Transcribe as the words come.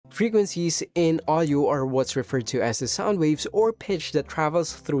Frequencies in audio are what's referred to as the sound waves or pitch that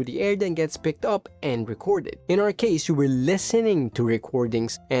travels through the air then gets picked up and recorded. In our case, you were listening to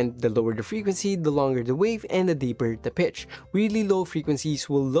recordings, and the lower the frequency, the longer the wave and the deeper the pitch. Really low frequencies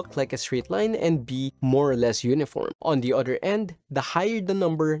will look like a straight line and be more or less uniform. On the other end, the higher the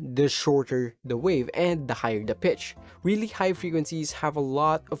number, the shorter the wave and the higher the pitch. Really high frequencies have a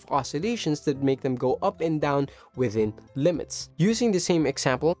lot of oscillations that make them go up and down within limits. Using the same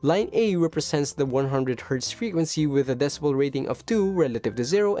example, line A represents the 100 Hz frequency with a decibel rating of 2 relative to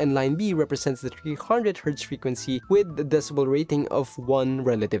 0, and line B represents the 300 Hz frequency with a decibel rating of 1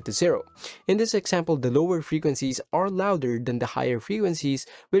 relative to 0. In this example, the lower frequencies are louder than the higher frequencies,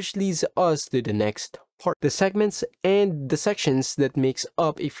 which leads us to the next part, the segments and the sections that makes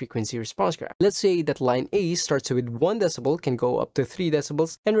up a frequency response graph. Let's say that line A starts with 1 decibel, can go up to 3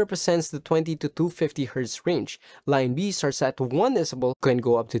 decibels, and represents the 20 to 250 Hz range. Line B starts at 1 decibel, can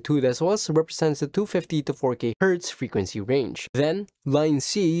go up to 2 decibels, represents the 250 to 4K Hz frequency range. Then, line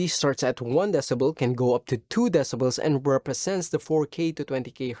C starts at 1 decibel, can go up to 2 decibels, and represents the 4K to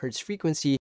 20K Hz frequency